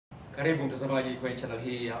Karibu mtazamaji kwenye channel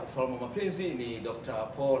hii ya Ufalme wa Mapenzi. Ni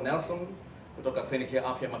Dr.Paul Nelson kutoka kliniki ya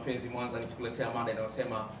afya mapenzi Mwanza, nikikuletea mada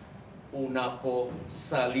inayosema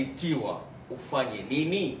unaposalitiwa ufanye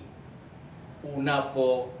nini?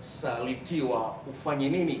 Unaposalitiwa ufanye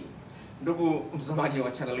nini? Ndugu mtazamaji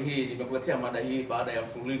wa channel hii, nimekuletea mada hii baada ya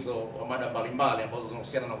mfululizo wa mada mbalimbali ambazo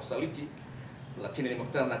zinahusiana na usaliti, lakini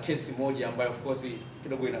nimekutana na kesi moja ambayo of course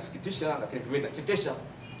kidogo inasikitisha, lakini vile inachekesha,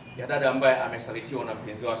 ya dada ambaye amesalitiwa na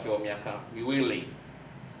mpenzi wake wa miaka 2.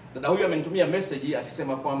 Dada huyu amenitumia message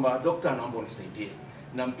akisema kwamba daktari, naomba unisaidie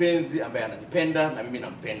na mpenzi ambaye ananipenda na mimi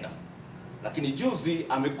nampenda, lakini juzi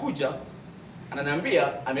amekuja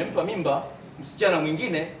ananiambia amempa mimba msichana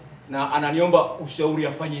mwingine na ananiomba ushauri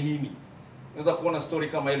afanye nini. Unaweza kuona story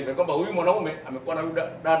kama ile kwamba huyu mwanaume amekuwa na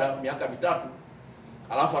dada miaka 3,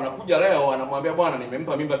 alafu anakuja leo anamwambia bwana,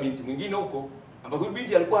 nimempa mimba binti mwingine huko, ambapo huyu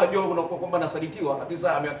binti alikuwa hajua kwamba anasalitiwa, lakini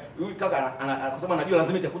sasa huyu kaka akasema anajua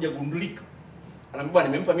lazima itakuja gundulika. Anamwambia bwana,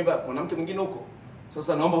 nimempa mimba mwanamke mwingine huko,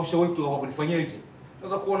 sasa naomba ushauri kutoka kwako, nifanyeje?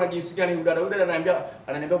 Unaweza kuona jinsi gani huyu dada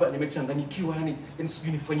ananiambia nimechanganyikiwa, yani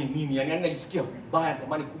sijui nifanye nini, yani najisikia vibaya,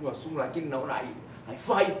 natamani kunywa sumu lakini naona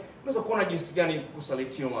haifai. Unaweza kuona jinsi gani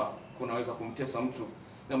kusalitiwa kunaweza kumtesa mtu,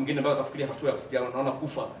 na mwingine ambaye akafikiria hatua ya kufikia naona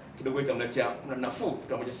kufa kidogo itamletea nafuu,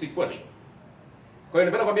 kitu ambacho si kweli. Kwa hiyo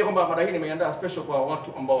napenda kuambia kwamba mada hii nimeiandaa special kwa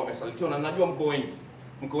watu ambao wamesalitiwa, na najua mko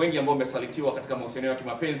wengi ambao wamesalitiwa katika mahusiano ya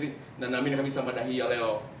kimapenzi, na naamini kabisa mada hii ya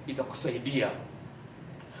leo itakusaidia.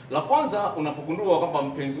 La kwanza, unapogundua kwamba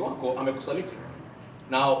mpenzi wako amekusaliti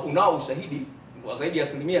na unao ushahidi wa zaidi ya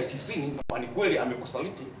 90% kwani kweli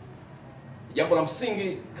amekusaliti, jambo la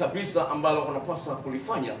msingi kabisa ambalo unapaswa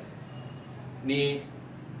kulifanya ni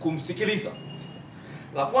kumsikiliza.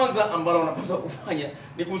 La kwanza ambalo unapaswa kufanya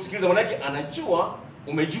ni kumsikiliza, manake anajua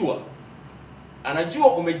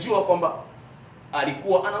umejua kwamba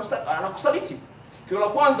alikuwa anakusaliti. Kwa la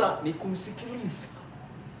kwanza ni kumsikiliza.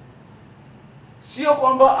 Sio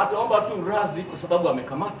kwamba ataomba tu radhi kwa sababu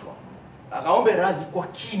amekamatwa. Akaombe radhi kwa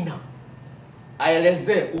kina.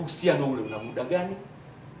 Aelezee uhusiano ule una muda gani,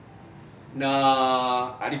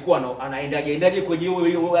 na alikuwa anaendaje kwenye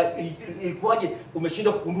ilikuwaje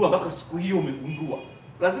umeshindwa kugundua mpaka siku hiyo umegundua.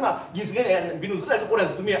 Lazima jinsi gani mbinu zote alikuwa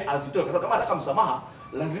anazitumia azitoe, kwa sababu kama ataka msamaha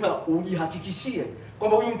lazima ujihakikishie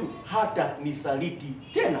kwamba huyu mtu hata nisaliti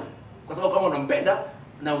tena, kwa sababu kama unampenda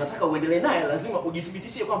na unataka uendelee naye lazima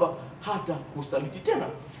ujithibitishie kwamba hata kusaliti tena.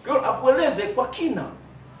 Kwa hiyo akueleze kwa kina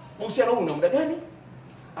uhusiano huu una muda gani,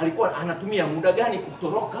 alikuwa anatumia muda gani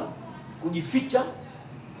kutoroka, kujificha,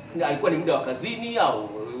 alikuwa ni muda wa kazini au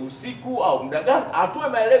usiku au muda gani, atoe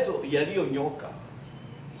maelezo yaliyonyoka.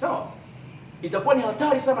 Sawa? Itakuwa ni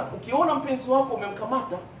hatari sana ukiona mpenzi wako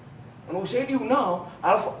umemkamata na ushahidi unao,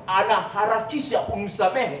 alafu anaharakisha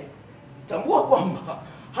umsamehe. Tambua kwamba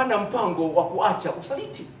hana mpango wa kuacha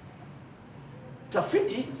usaliti.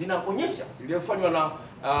 Tafiti zinaonyesha, zilizofanywa na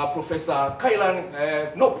Profesa Kailan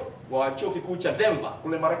Knopp wa chuo kikuu cha Denver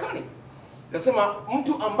kule Marekani, nasema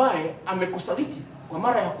mtu ambaye amekusaliti kwa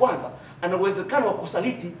mara ya kwanza ana uwezekano wa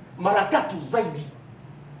kusaliti mara 3 zaidi.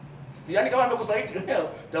 Yaani kama amekusaliti leo,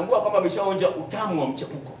 tambua kwamba ameshaonja utamu wa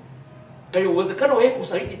mchepuko. Kwa hiyo uwezekano wa yeye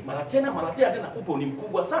kusaliti mara tena upo ni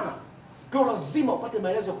mkubwa sana. Kwa hiyo lazima upate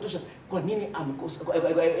maelezo ya kutosha kwa nini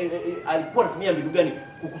alikuwa anatumia mbinu gani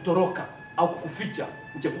kukutoroka au kukuficha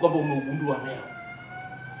mchepuko ambao umeugundua leo.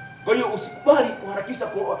 Kwa hiyo usikubali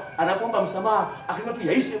kuharakisha anapoomba msamaha akasema tu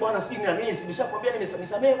yaishe bwana, sijui na nini, nimeshakwambia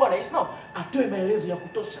nimesamehe bwana, yaishe. No, atoe maelezo ya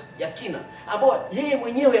kutosha ya kina ambayo yeye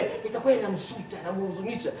mwenyewe itakuwa inamsuta na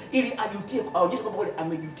kumhuzunisha, ili ajutie, aonyeshe kwamba kweli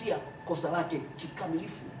amejutia kosa lake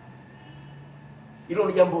kikamilifu. Hilo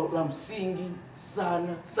ni jambo la msingi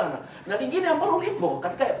sana. Na lingine ambalo lipo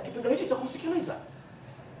katika kipengele hicho cha kumsikiliza,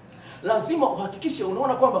 lazima uhakikishe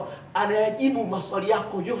unaona kwamba anayajibu maswali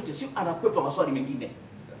yako yote, sio anakwepa maswali mengine.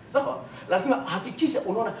 Sawa? Lazima hakikisha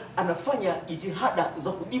unaona anafanya jitihada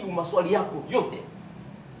za kujibu maswali yako yote.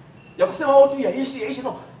 Ya kusema watu yaishi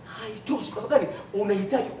no, haitoshi. Kwa sababu gani?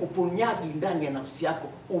 Unahitaji uponyaji ndani ya nafsi yako,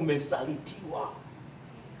 umesalitiwa.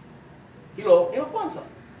 Hilo ni la kwanza.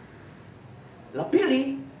 La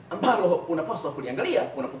pili ambalo unapaswa kuliangalia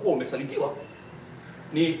unapokuwa umesalitiwa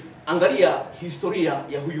ni angalia historia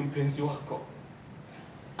ya huyu mpenzi wako.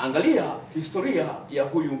 Angalia historia ya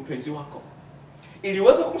huyu mpenzi wako ili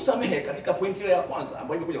uweze kumsamehe katika pointi ile ya kwanza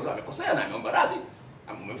ambayo imekuja kwa sababu amekosea na ameomba radhi,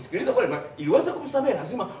 umemsikiliza kweli. Ili uweze kumsamehe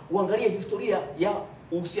lazima uangalie historia ya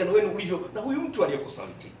uhusiano wenu ulivyo na huyu mtu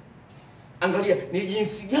aliyekusaliti. Angalia ni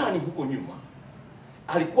jinsi gani huko nyuma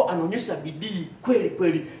alikuwa anaonyesha bidii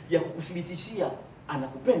kweli ya kukuthibitishia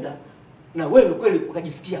anakupenda, na wewe kweli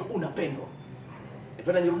ukajisikia unapendwa.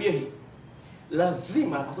 Nipenda nirudie hii.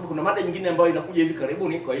 lazima, kwa sababu kuna mada nyingine ambayo inakuja hivi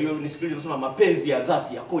karibuni, kwa hiyo nisikilize kusema mapenzi ya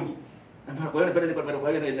dhati yakoje. Na kwa hiyo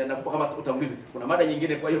napenda nakupa kama utangulizi. Kuna mada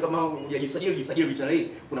nyingine, kwa hiyo kama hujajisajili biashara hii,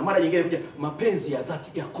 kuna mada nyingine kuja mapenzi ya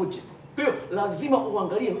dhati yakoje. Kwa hiyo lazima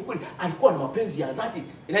uangalie kweli alikuwa na mapenzi ya dhati,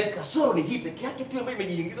 ina kasoro ni hii pekee yake tu ambayo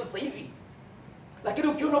imejiingiza sasa hivi. Lakini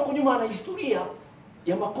ukiona huko nyuma ana historia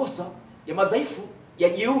ya makosa, ya madhaifu, ya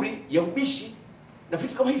jeuri, ya ubishi na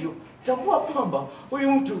vitu kama hivyo, tambua kwamba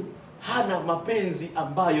huyu mtu hana mapenzi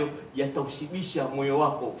ambayo yataushibisha moyo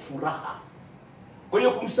wako furaha. Kwa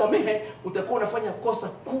hiyo kumsamehe utakuwa unafanya kosa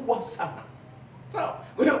kubwa sana. Sawa?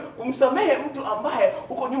 Kwa hiyo kumsamehe mtu ambaye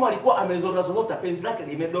huko nyuma alikuwa amezorota, penzi lake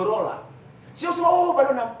limedorola. Sio sema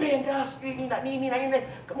bado nampenda, sijui na nini.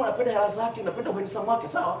 Kama unapenda hela zake, unapenda uhandsome wake,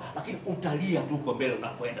 sawa, lakini utalia tu kwa mbele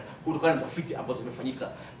unakwenda kutokana na tafiti ambazo zimefanyika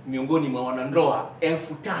miongoni mwa wanandoa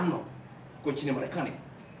 5,000 kwa nchini Marekani.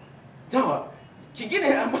 Sawa?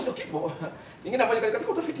 Kingine ambacho kipo,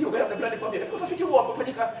 katika utafiti huo, katika utafiti huo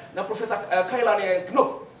umefanyika na Profesa Kailan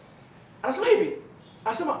Knop. Anasema hivi,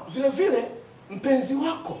 anasema vile vile mpenzi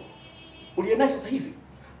wako uliyenaye sasa hivi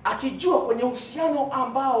akijua kwenye uhusiano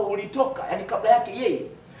ambao ulitoka, yani kabla yake yeye,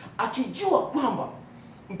 akijua kwamba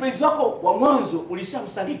mpenzi wako wa mwanzo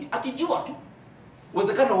ulishamsaliti, akijua tu,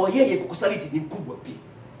 uwezekano wa yeye kukusaliti ni mkubwa pia.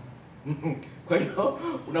 Kwa hiyo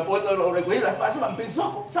unasema mpenzi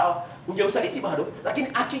wako sawa, hujausaliti bado, lakini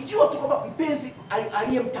akijua tu kwamba mpenzi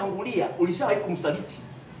aliyemtangulia ulishawahi kumsaliti,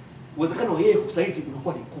 uwezekano wa yeye kukusaliti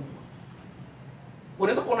unakuwa ni mkubwa.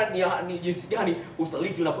 Unaweza kuona ni jinsi gani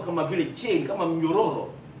usaliti unakuwa kama vile chain, kama mnyororo.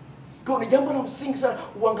 Kwa ni jambo la msingi sana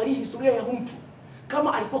uangalie historia ya mtu.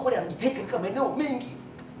 Kama alikuwa kweli anajiteka katika maeneo mengi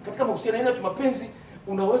katika mahusiano yake ya kimapenzi,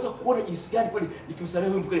 unaweza kuona jinsi gani kweli nikimsamehe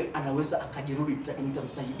huyu mtu kweli anaweza akajirudi,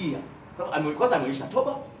 nitamsaidia. Kwanza ameisha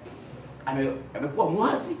toba, amekuwa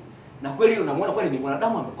mwazi, na kweli unamwona kweli ni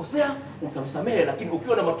mwanadamu amekosea, utamsamehe, lakini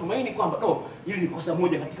ukiwa na matumaini kwamba no, hili ni kosa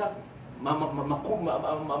moja katika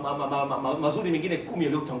mazuri mengine 10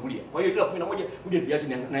 yaliyotangulia. Kwa hiyo ila 11 kuja viache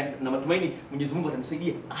na matumaini Mwenyezi Mungu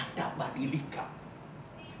atanisaidia, atabadilika.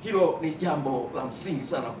 Hilo ni jambo la msingi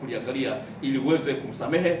sana kuliangalia ili uweze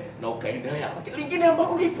kumsamehe na ukaendelea. Lakini lingine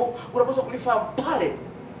ambalo lipo unapaswa kulifahamu pale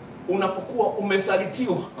unapokuwa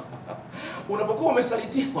umesalitiwa. Unapokuwa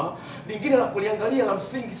umesalitiwa, lingine la kuliangalia la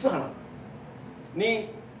msingi sana ni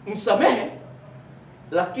msamehe,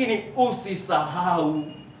 lakini usisahau.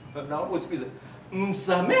 Naomba usikize.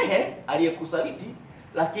 Msamehe aliyekusaliti,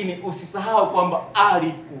 lakini usisahau kwamba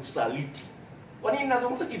alikusaliti. Kwa nini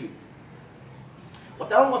nazungumza hivi?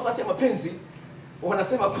 Wataalamu wa sayansi ya mapenzi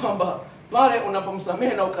wanasema kwamba pale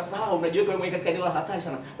unapomsamehe na ukasahau, unajiweka wewe katika eneo la hatari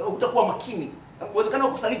sana. Utakuwa makini. Uwezekano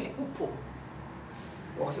wa kusaliti upo.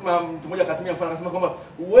 Wakasema, mtu mmoja akatumia mfano akasema kwamba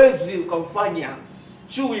uwezi ukamfanya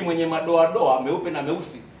chui mwenye madoadoa meupe na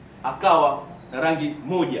meusi akawa na rangi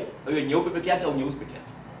moja, hiyo nyeupe peke yake au nyeusi peke yake.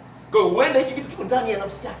 Kwa hiyo huenda hiki kitu kiko ndani ya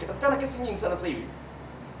nafsi yake. Nakutana kesi nyingi sana sasa hivi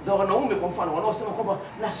za wanaume kwa mfano wanaosema kwamba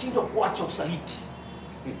nashindwa kuacha usaliti.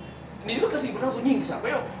 Ni hizo kesi zinazo nyingi sana. Kwa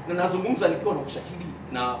hiyo nazungumza nikiwa na ushahidi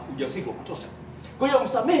na ujasiri wa kutosha. Kwa hiyo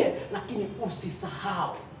msamehe, lakini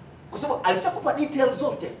usisahau. Kwa sababu alishakupa details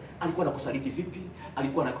zote. Alikuwa anakusaliti vipi?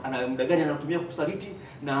 Alikuwa ana muda gani anatumia kusaliti,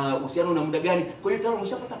 na uhusiano na muda gani? Kwa hiyo tayari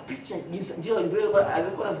umeshapata picha jinsi ndio alikuwa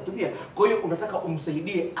anazitumia. Kwa hiyo unataka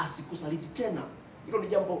umsaidie asikusaliti tena. Hilo ni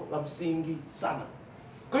jambo la msingi sana.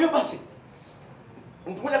 Kwa hiyo basi,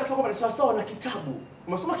 mtu mmoja akasema kwamba ni sawa sawa na kitabu.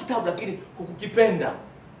 Umesoma kitabu lakini hukukipenda.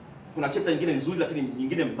 Kuna chapter nyingine nzuri lakini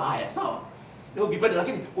nyingine mbaya, sawa? Leo ukipenda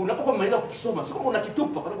lakini unapokuwa umemaliza kukisoma, sio kama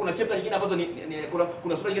unakitupa, kwa sababu kuna chapter nyingine ambazo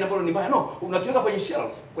kuna sura nyingine ambazo ni mbaya. No, unakiweka kwenye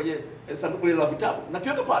shelf, kwenye sanduku la vitabu.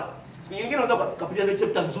 Unakiweka pale. Siku nyingine unaweza kupitia zile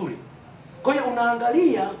chapter nzuri. Kwa hiyo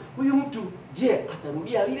unaangalia huyu mtu, je,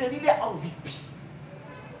 atarudia lile au vipi?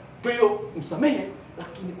 Kwa hiyo msamehe,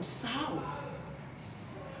 lakini usisahau.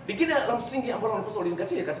 Lingine la msingi ambalo unapaswa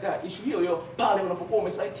ulizingatie katika issue hiyo pale unapokuwa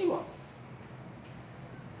umesalitiwa,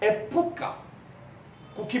 epuka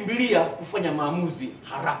kukimbilia kufanya maamuzi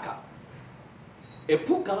haraka.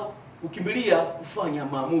 Epuka kukimbilia kufanya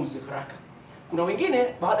maamuzi haraka. Kuna wengine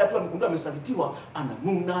baada ya tu amegundua amesalitiwa,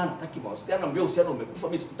 ananuna, anataka mahusiano, mbio uhusiano umekufa,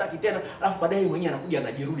 mimi sikutaki tena, alafu baadaye mwenyewe anakuja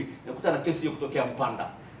anajirudi. Nakutana na kesi hiyo kutokea Mpanda.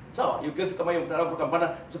 Sawa, hiyo kesi kama hiyo mtaalamu kutoka Mpanda,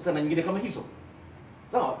 tukutana na nyingine kama hizo.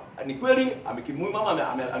 Sawa, ni kweli amekimui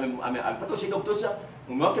mama, amepata ushahidi wa kutosha,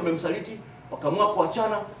 mume wake amemsaliti, wakaamua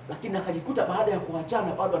kuachana, lakini akajikuta baada ya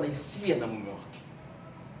kuachana bado ana hisia na mume wake.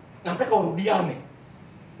 Nataka warudiane.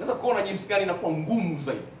 Naweza kuona jinsi gani inakuwa ngumu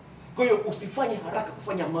zaidi. Kwa hiyo usifanye haraka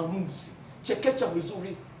kufanya maamuzi. Chekecha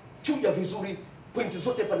vizuri, chuja vizuri, pointi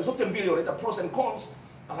zote pande zote mbili, unaleta pros and cons,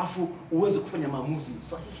 alafu uweze kufanya maamuzi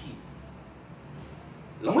sahihi.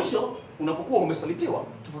 La mwisho, unapokuwa umesalitiwa,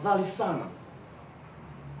 tafadhali sana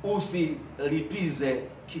usilipize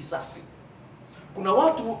kisasi. Kuna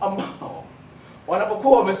watu ambao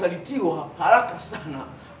wanapokuwa wamesalitiwa haraka sana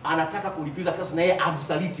anataka kulipiza kisasi na yeye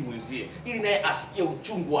amsaliti mwenzie ili naye asikie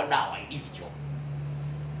uchungu wa dawa ilivyo.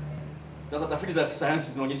 Sasa tafiti za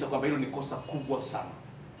kisayansi zinaonyesha kwamba hilo ni kosa kubwa sana.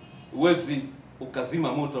 Huwezi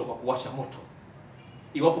ukazima moto kwa kuwasha moto.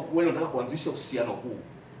 Iwapo kweli unataka kuanzisha uhusiano huu,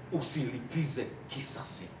 usilipize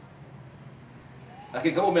kisasi.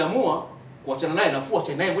 Lakini kama umeamua kuachana naye, nafuu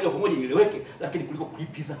achana naye moja kwa moja ieleweke, lakini kuliko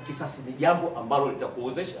kulipiza kisasi ni jambo ambalo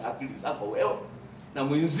litakuozesha akili zako wewe na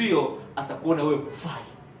mwenzio atakuona wewe kufanya.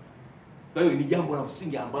 Kwa hiyo ni jambo la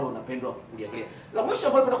msingi ambalo napendwa kuliangalia. La mwisho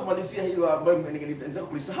ambalo nataka kumalizia hilo ambayo ningetaka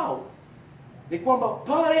kulisahau ni kwamba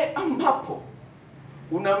pale ambapo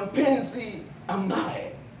una mpenzi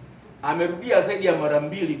ambaye amerudia zaidi ya mara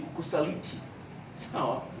 2 kukusaliti,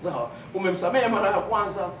 sawa, umemsamehe mara ya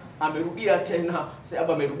kwanza, amerudia tena,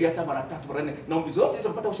 sababu amerudia hata mara 3 mara 4, na zote hizo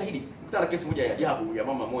mpata ushahidi. Mtana kesi moja ya ajabu ya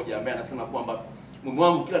mama moja ambaye anasema kwamba mume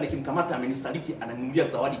wangu kila nikimkamata amenisaliti ananunulia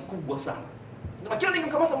zawadi kubwa sana. Na kila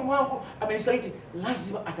nikimkamata mume wangu amenisaliti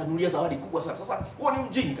lazima atanunulia zawadi kubwa sana. Sasa huo ni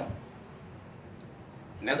ujinga.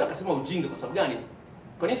 Naweza kusema ujinga kwa sababu gani?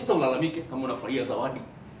 Kwa nini sasa ulalamike kama unafurahia zawadi?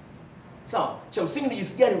 Sawa, cha msingi ni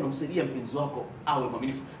jinsi gani unamsaidia mpenzi wako awe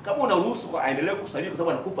mwaminifu. Kama unaruhusu kwa aendelee kusaliti kwa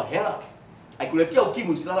sababu anakupa hela, akikuletea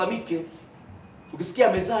ukimwi usilalamike. Ukisikia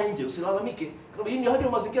amezaa nje usilalamike, kwa sababu hii ni hadi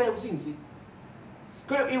mazingira ya uzinzi.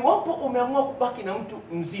 Kwa hiyo iwapo umeamua kubaki na mtu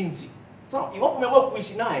mzinzi, sawa, iwapo umeamua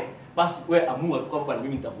kuishi naye, basi wewe amua tu kwamba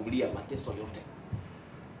mimi nitavumilia mateso yote.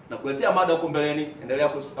 Na kuletea mada huko mbeleni, endelea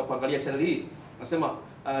kuangalia channel hii.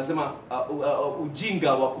 Anasema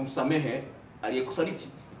ujinga wa kumsamehe aliyekusaliti.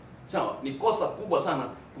 Sawa, ni kosa kubwa sana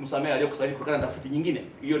kumsamehe aliyekusaliti kutokana na tafiti nyingine.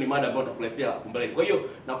 Hiyo ni mada ambayo nitakuletea mbeleni. Kwa hiyo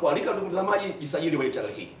na kualika ndugu mtazamaji, jisajili kwenye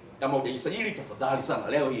channel hii. Kama hujajisajili tafadhali sana,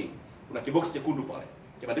 leo hii kuna kibox chekundu pale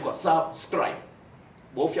kimeandikwa subscribe.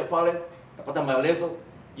 Bofya pale, utapata maelezo.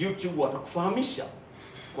 YouTube watakufahamisha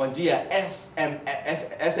kwa njia ya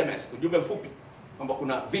SMS, ujumbe mfupi, kwamba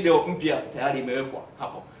kuna video mpya tayari imewekwa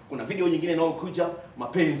hapo. Kuna video nyingine inayokuja,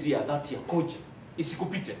 mapenzi ya dhati yakoje.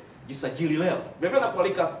 Isikupite, jisajili leo. Vile vile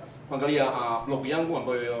nakualika kuangalia blog yangu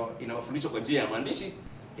ambayo ina mafundisho kwa njia ya maandishi.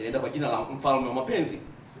 Inaenda kwa jina la Mfalme wa Mapenzi,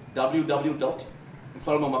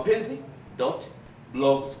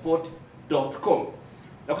 www.mfalmewamapenzi.blogspot.com.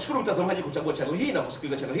 Nakushukuru mtazamaji kuchagua channel hii na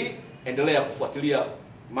kusikiliza channel hii. Endelea kufuatilia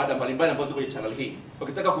mada mbalimbali ambazo ziko kwenye channel hii.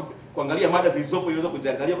 Ukitaka kuangalia mada zilizopo unaweza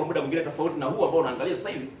kuziangalia kwa muda mwingine tofauti na huu ambao unaangalia sasa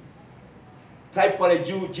hivi. Type pale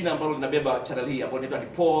juu jina ambalo linabeba channel hii ambayo inaitwa ni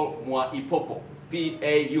Paul Mwaipopo,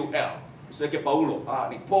 P-A-U-L. Usiweke Paulo,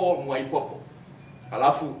 ni Paul Mwaipopo.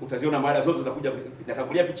 Alafu utaziona mada zote zinakuja,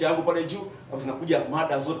 nitakulia picha yangu pale juu, au zinakuja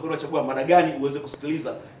mada zote. Kwa hiyo unachagua mada gani uweze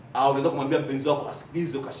kusikiliza, au unaweza kumwambia mpenzi wako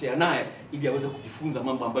asikilize, ukashare naye ili aweze kujifunza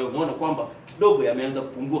mambo ambayo unaona kwamba kidogo yameanza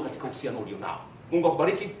kupungua katika uhusiano ulionao. Mungu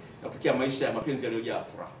akubariki na kutakia maisha ya mapenzi yaliyojaa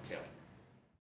furaha tele.